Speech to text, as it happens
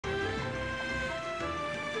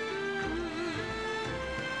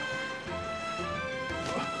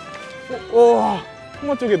우와,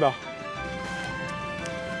 홍맛조개다.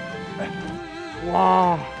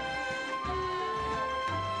 와,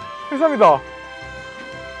 해삼이다.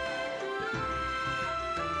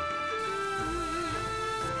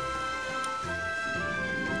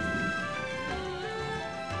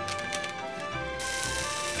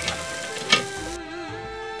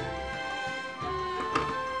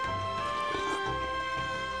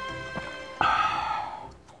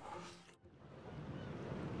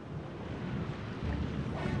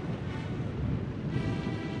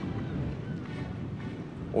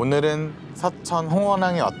 오늘은 서천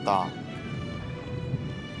홍원항에 왔다.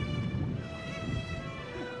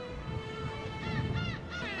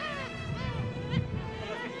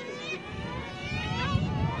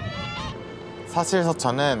 사실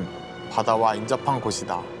서천은 바다와 인접한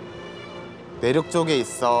곳이다. 내륙 쪽에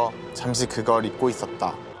있어 잠시 그걸 잊고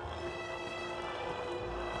있었다.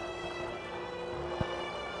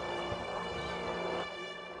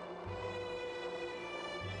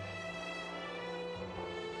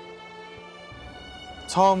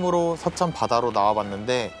 처음으로 서천 바다로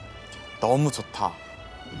나와봤는데 너무 좋다.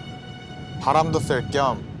 바람도 쐴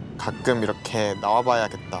겸 가끔 이렇게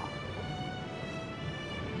나와봐야겠다.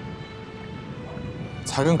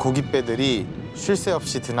 작은 고깃배들이 쉴 새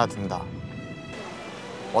없이 드나든다.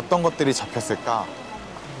 어떤 것들이 잡혔을까?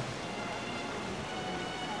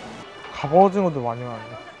 갑오징어도 많이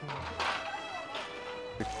나왔네.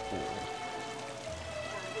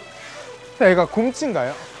 얘가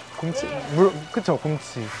곰치인가요? 곰치? 그쵸,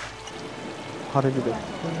 곰치. 가래비도.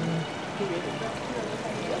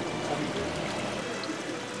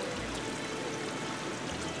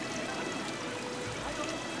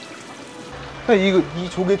 이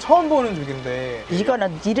조개 처음 보는 조개인데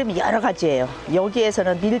이거는 이름이 여러 가지예요.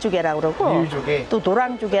 여기에서는 밀조개라고 그러고 밀조개. 또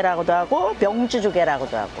노랑조개라고도 하고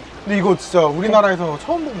명주조개라고도 하고. 근데 이거 진짜 우리나라에서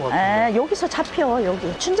처음 본 것 같아요. 여기서 잡혀.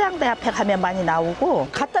 여기 춘장대 앞에 가면 많이 나오고,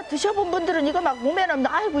 갖다 드셔본 분들은 이거 막 오면은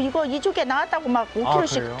아이고 이거 이 조개 나왔다고 막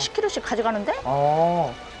 5kg씩 그래요? 10kg씩 가져가는데.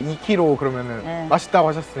 2kg 그러면은 네. 맛있다고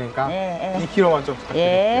하셨으니까 2kg만 좀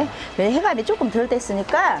부탁드릴게요. 해감이 조금 덜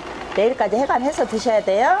됐으니까 내일까지 해감해서 드셔야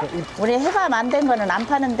돼요. 우리 해감 안 된 거는 안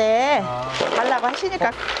파는데 달라고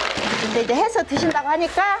하시니까. 근데 이제 해서 드신다고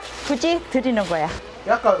하니까 굳이 드리는 거야.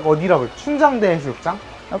 약간 어디라고요? 춘장대 해수욕장?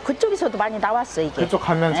 그쪽에서도 많이 나왔어 이게. 그쪽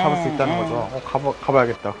가면 잡을 수 있다는 거죠?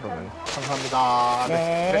 가봐야겠다 그러면. 감사합니다.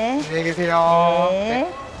 네. 안녕히 계세요.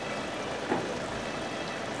 네.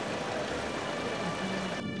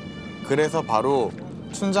 그래서 바로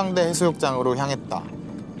춘장대 해수욕장으로 향했다.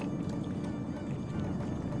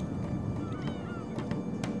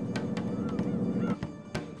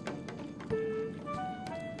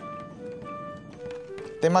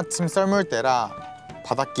 때마침 썰물 때라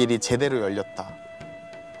바닷길이 제대로 열렸다.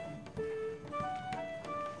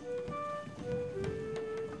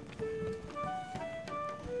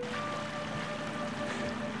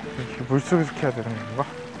 이렇게 물속에서 캐야 되는 건가?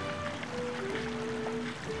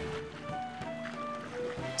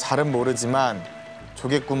 잘은 모르지만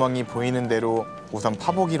조개구멍이 보이는 대로 우선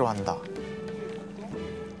파보기로 한다.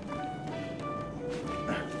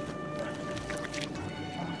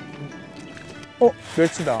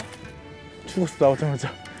 멸치다. 죽었어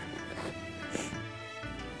나오자마자.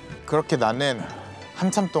 그렇게 나는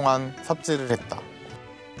한참 동안 삽질을 했다.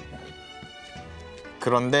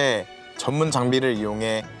 그런데 전문 장비를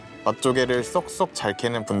이용해 맛조개를 쏙쏙 잘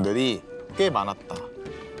캐는 분들이 꽤 많았다.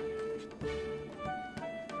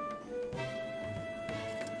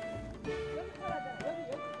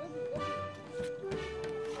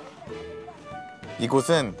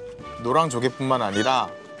 이곳은 노랑조개뿐만 아니라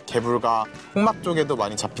개불과 홍맛조개도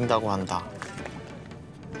많이 잡힌다고 한다.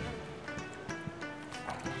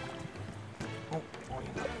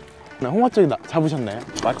 홍맛조개 잡으셨나요?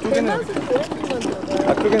 맛조개는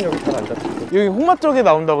여기 잘 안 잡히고. 여기 홍맛조개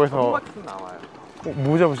나온다고 해서. 홍맛도 나와요.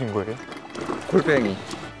 뭐 잡으신 거예요? 골뱅이.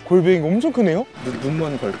 골뱅이 엄청 크네요?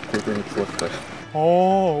 눈먼 골뱅이 구웠어요.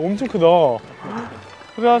 엄청 크다.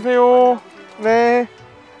 안녕하세요. 네.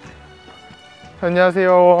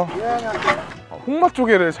 안녕하세요.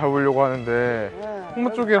 홍맛조개를 잡으려고 하는데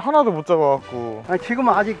홍맛조개를 하나도 못 잡아갖고.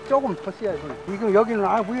 지금은 아직 조금 더 써야 돼. 지금 여기는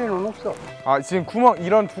위에는 없어. 지금 구멍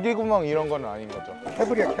이런 두 개 구멍 이런 거는 아닌 거죠?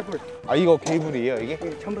 캐불이야, 캐불. 이거 개불이에요 이게?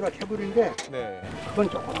 이게 전부 다 캐불인데 네. 그건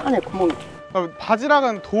조그만해 구멍이.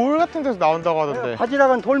 바지락은 돌 같은 데서 나온다고 하던데.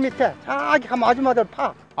 바지락은 돌 밑에 저기 가면 아줌마들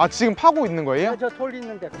파. 지금 파고 있는 거예요? 저 돌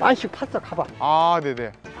있는데 만씩 팠어. 가봐.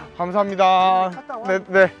 네네. 감사합니다.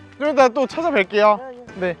 네. 좀 이따 또 찾아뵐게요.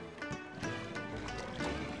 네.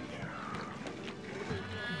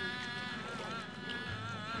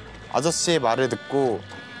 아저씨의 말을 듣고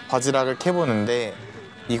바지락을 캐보는데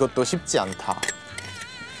이것도 쉽지 않다.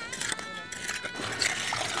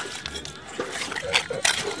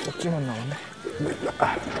 꼭지만 나오네.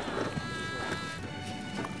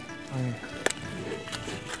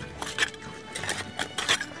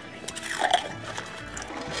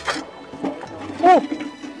 오!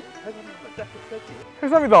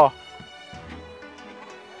 해삼이다.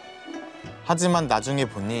 하지만 나중에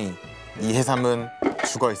보니 이 해삼은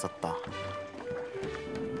죽어 있었다.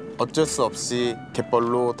 어쩔 수 없이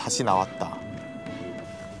갯벌로 다시 나왔다.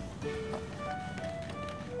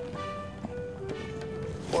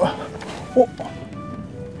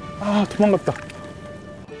 아, 도망갔다.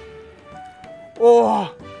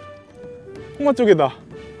 우와, 홍맛조개다.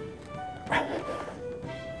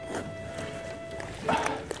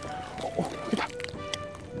 여기다.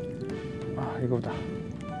 아, 이거다.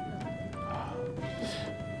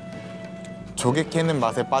 조개 캐는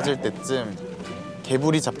맛에 빠질 때쯤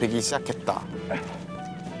개불이 잡히기 시작했다.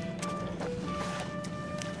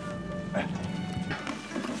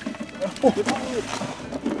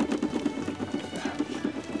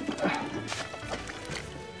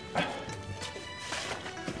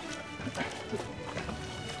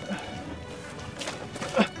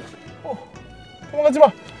 도망가지 마.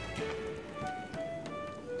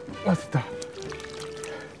 아, 됐다.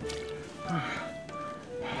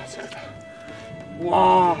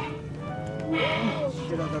 와.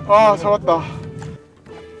 아, 잡았다.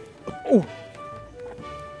 오.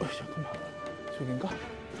 잠깐만. 저긴가?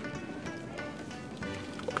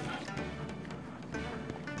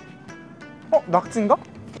 낙지인가?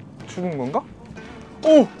 죽은 건가?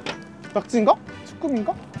 오! 낙지인가?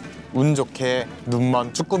 쭈꾸미인가? 운 좋게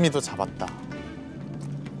눈먼 쭈꾸미도 잡았다.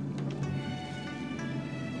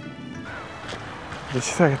 이제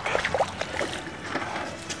씻어야겠다.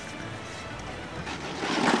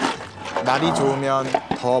 날이 좋으면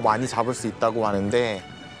더 많이 잡을 수 있다고 하는데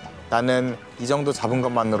나는 이 정도 잡은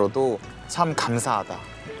것만으로도 참 감사하다.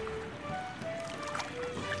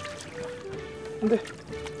 근데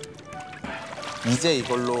이제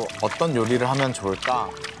이걸로 어떤 요리를 하면 좋을까?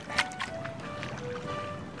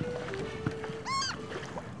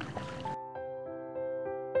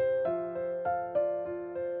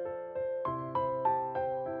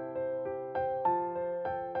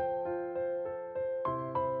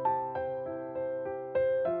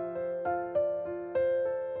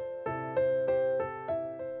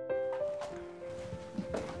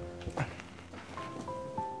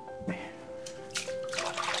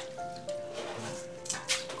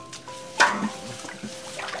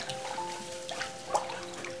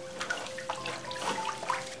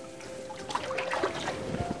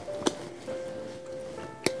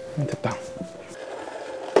 됐다.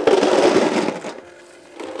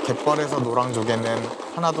 갯벌에서 노랑조개는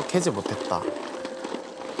하나도 캐지 못했다.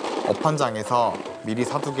 어판장에서 미리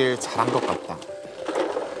사두길 잘한 것 같다.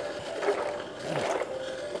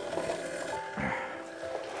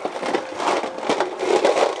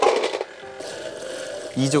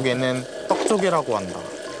 이 조개는 떡조개라고 한다.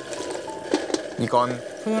 이건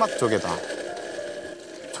홍맛조개다.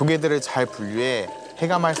 조개들을 잘 분류해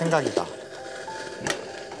해감할 생각이다.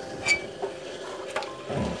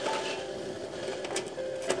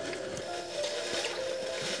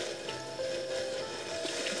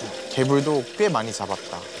 개불도 꽤 많이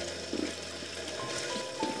잡았다.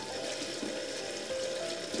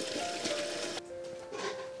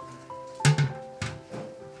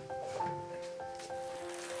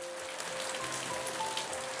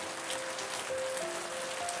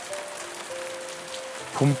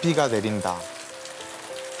 봄비가 내린다.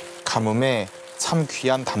 가뭄에 참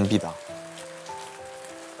귀한 단비다.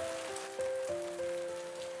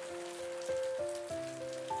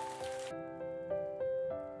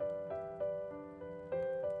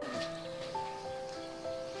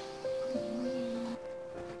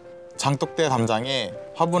 장독대 담장에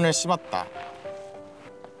화분을 심었다.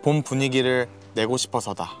 봄 분위기를 내고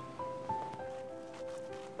싶어서다.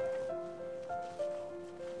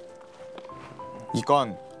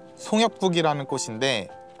 이건 송엽국이라는 꽃인데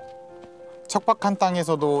척박한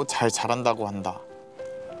땅에서도 잘 자란다고 한다.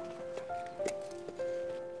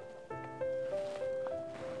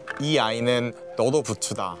 이 아이는 너도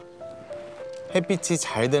부추다. 햇빛이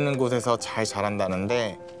잘 드는 곳에서 잘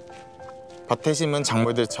자란다는데 밭에 심은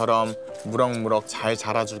작물들처럼 무럭무럭 잘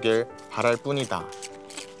자라주길 바랄 뿐이다.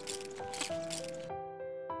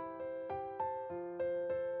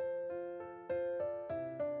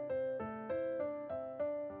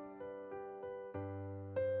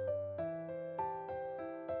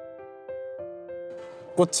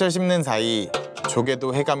 꽃을 심는 사이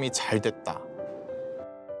조개도 해감이 잘 됐다.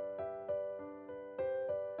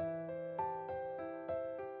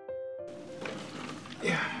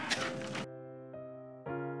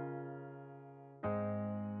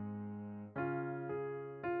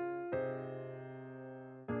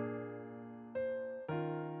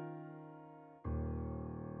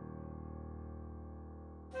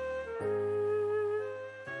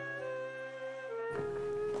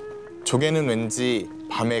 조개는 왠지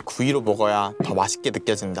밤에 구이로 먹어야 더 맛있게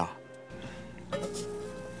느껴진다.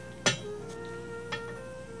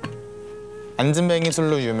 안진뱅이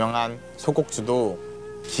술로 유명한 소곡주도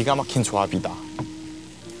기가 막힌 조합이다.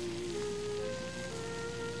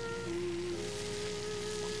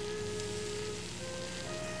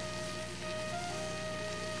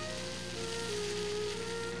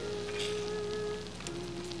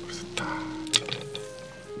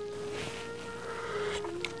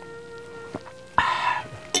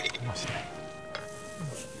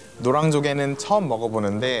 노랑조개는 처음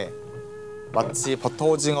먹어보는데 마치 버터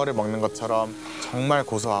오징어를 먹는 것처럼 정말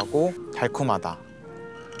고소하고 달콤하다.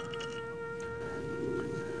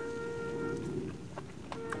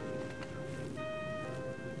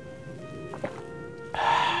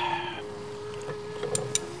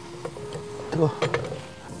 뜨거워.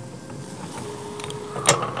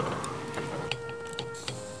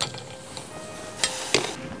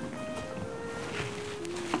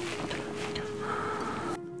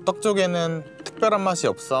 떡조개는 특별한 맛이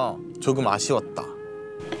없어 조금 아쉬웠다.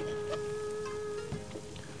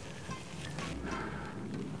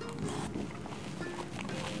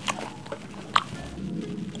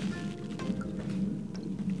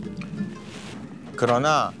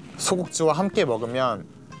 그러나 소국주와 함께 먹으면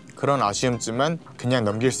그런 아쉬움쯤은 그냥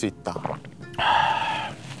넘길 수 있다.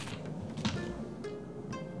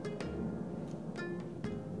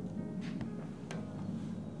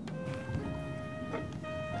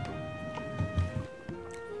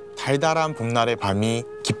 달달한 봄날의 밤이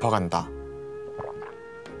깊어간다.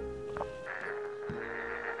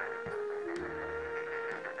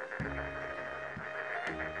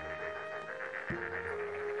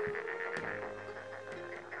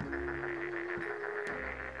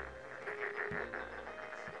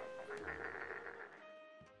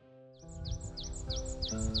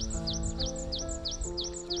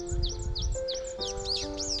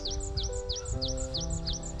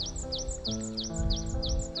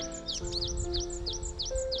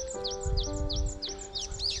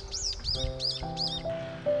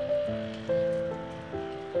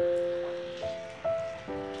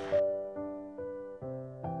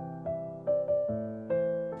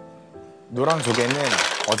 노랑조개는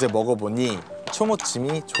어제 먹어보니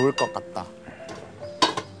초무침이 좋을 것 같다.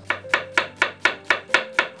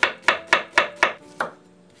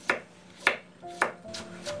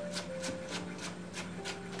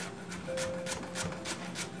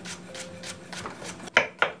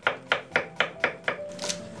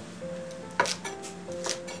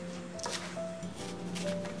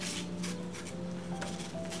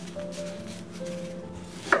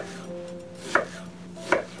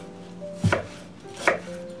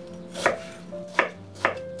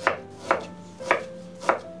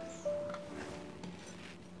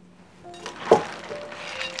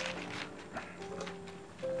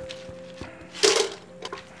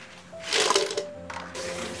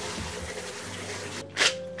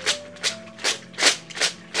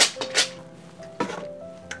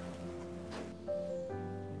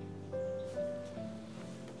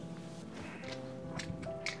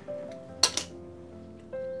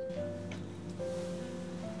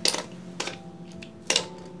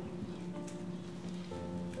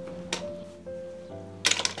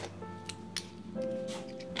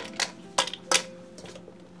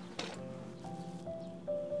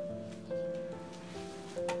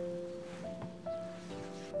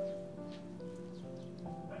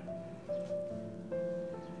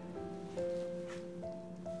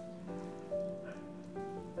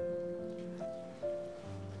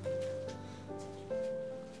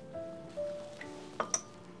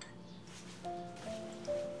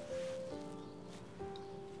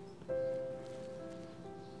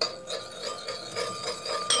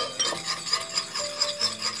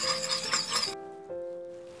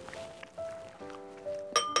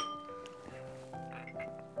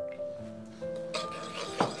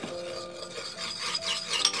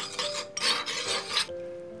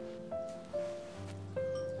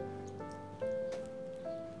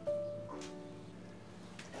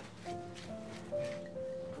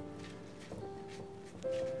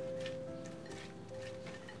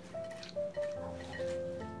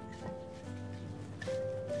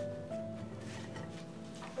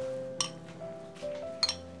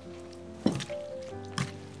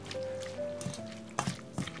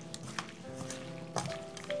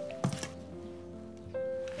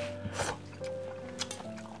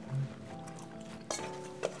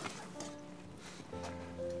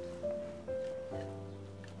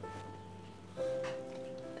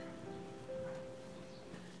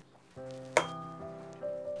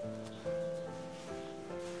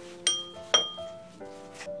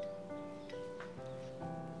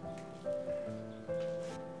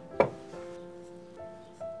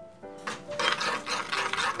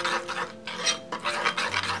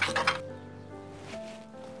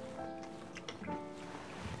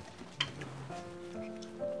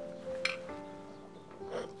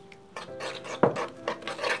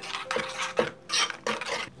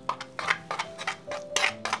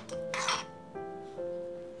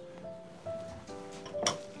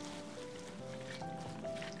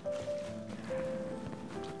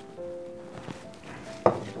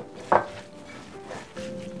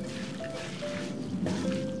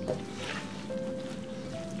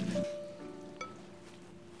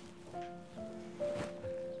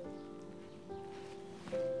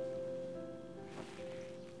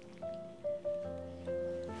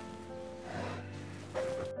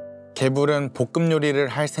 개불은 볶음 요리를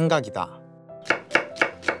할 생각이다.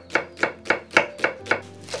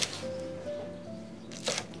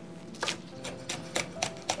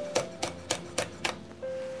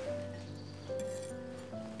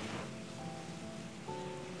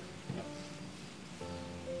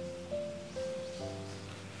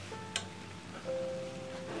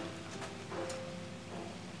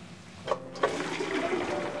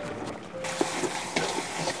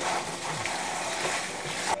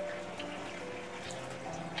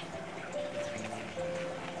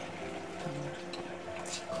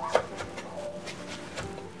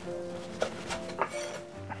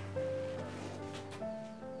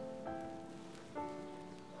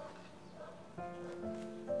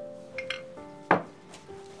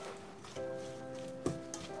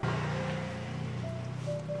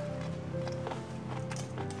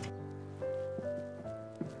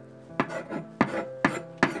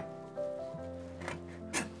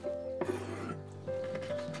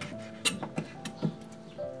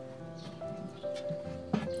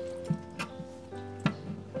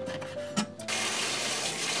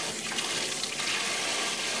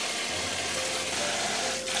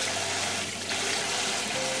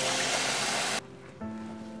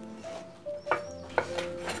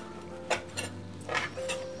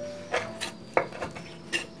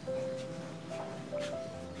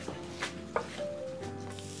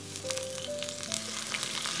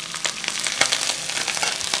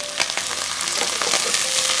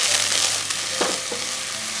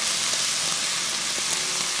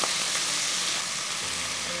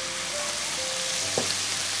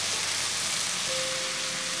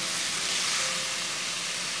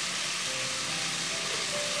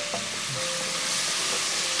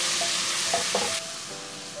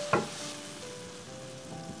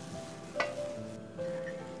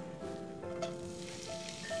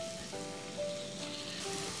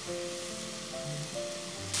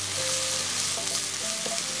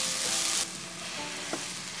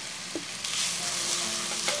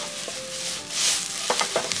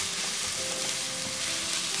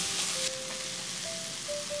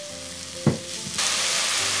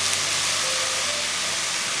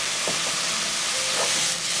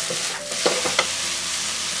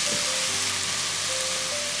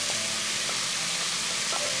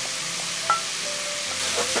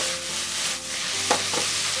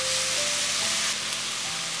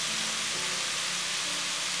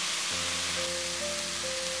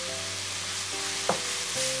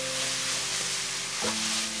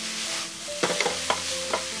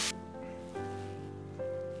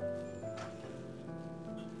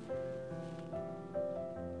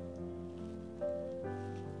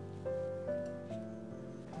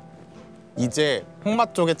 이제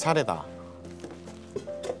홍맛조개 차례다.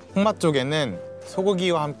 홍맛조개는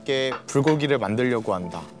소고기와 함께 불고기를 만들려고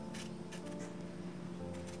한다.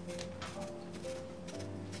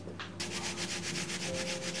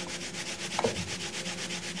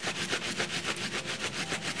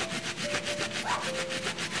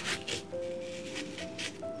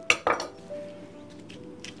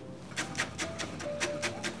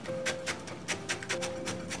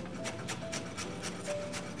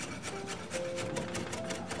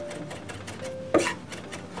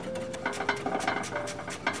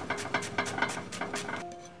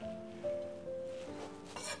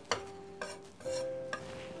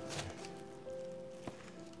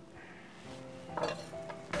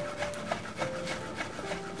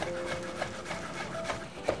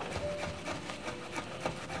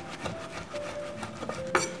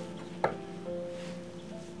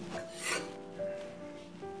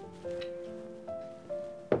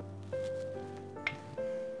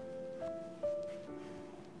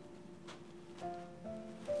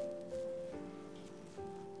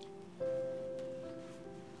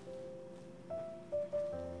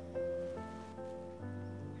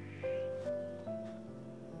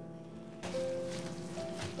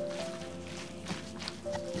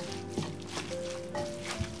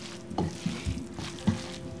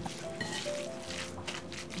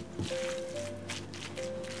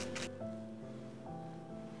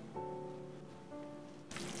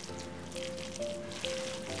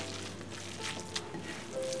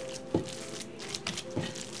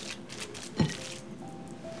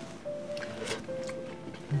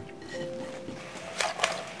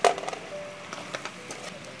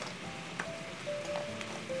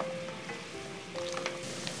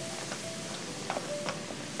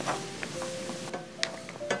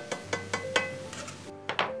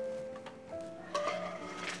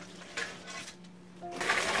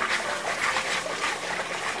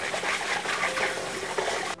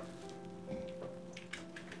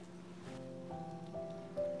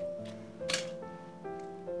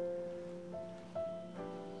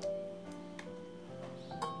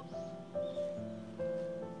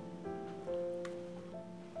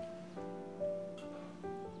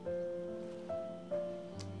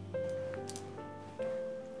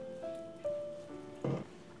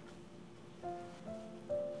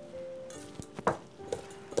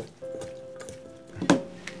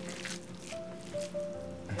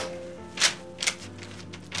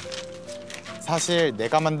 사실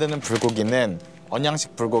내가 만드는 불고기는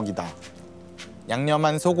언양식 불고기다.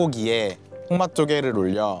 양념한 소고기에 홍맛조개를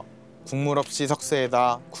올려 국물 없이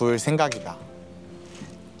석쇠에다 구울 생각이다.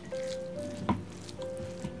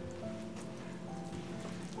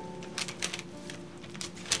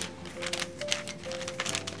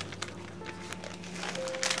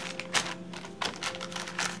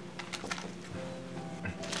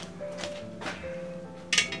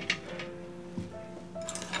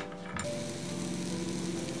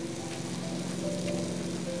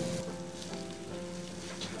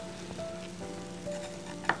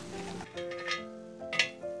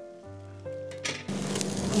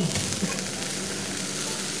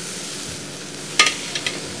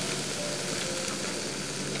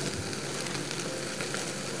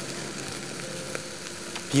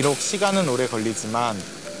 비록 시간은 오래 걸리지만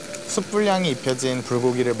숯불향이 입혀진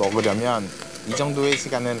불고기를 먹으려면 이 정도의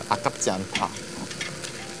시간은 아깝지 않다.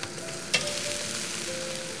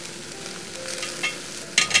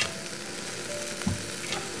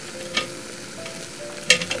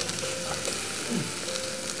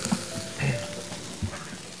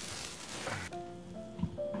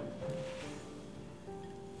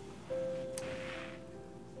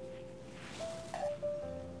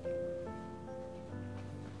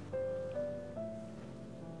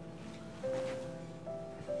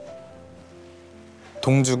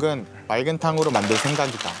 동죽은 맑은 탕으로 만들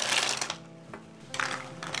생각이다.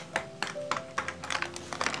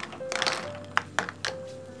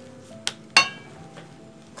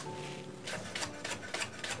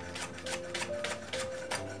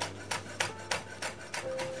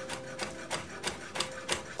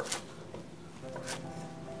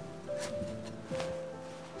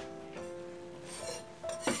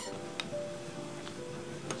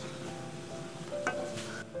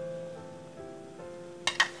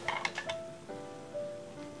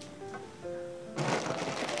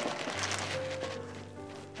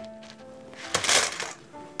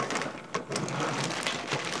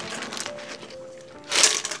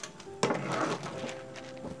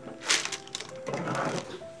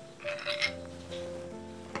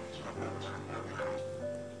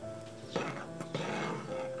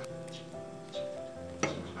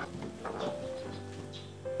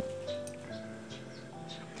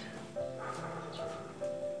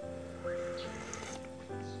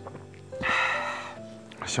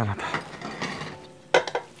 시원하다.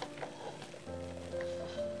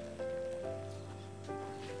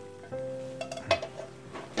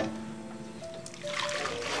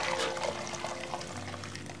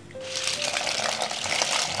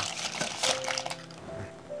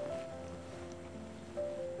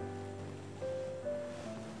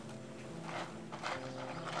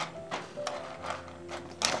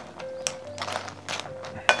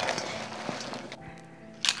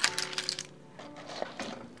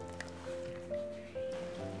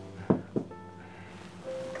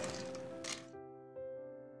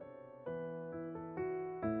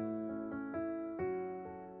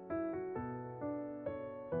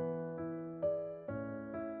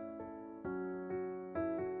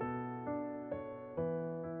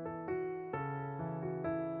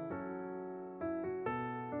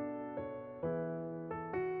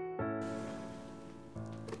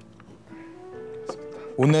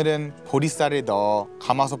 오늘은 보리쌀을 넣어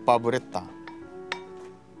가마솥밥을 했다.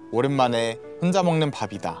 오랜만에 혼자 먹는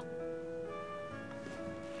밥이다.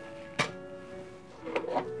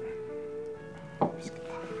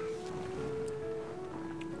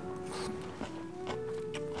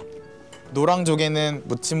 노랑조개는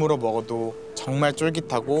무침으로 먹어도 정말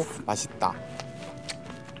쫄깃하고 맛있다.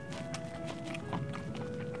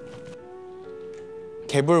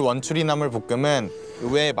 개불 원추리나물 볶음은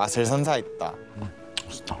의외의 맛을 선사했다.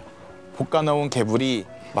 볶아 넣은 개불이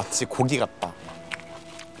마치 고기 같다.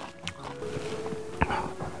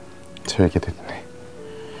 재밌게 됐네.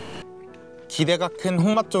 기대가 큰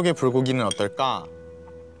홍맛조개 불고기는 어떨까?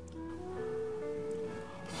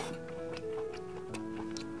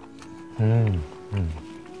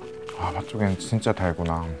 아, 맛조개는 진짜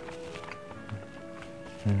달구나.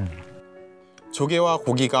 조개와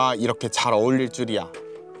고기가 이렇게 잘 어울릴 줄이야.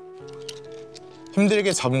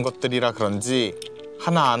 힘들게 잡은 것들이라 그런지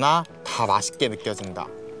하나하나 다 맛있게 느껴진다.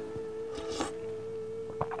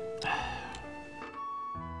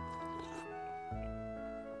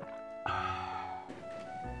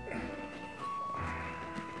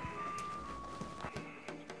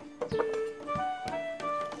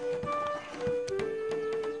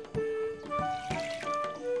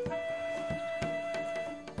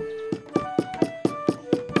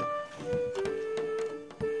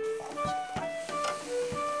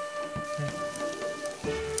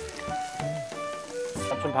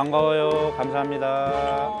 삼촌 반가워요.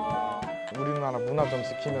 감사합니다. 우리나라 문화 좀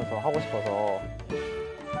지키면서 하고 싶어서.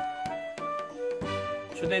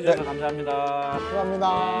 초대해 주셔서 감사합니다.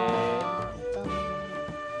 감사합니다.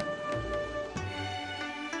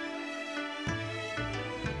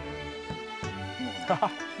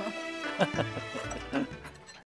 짠.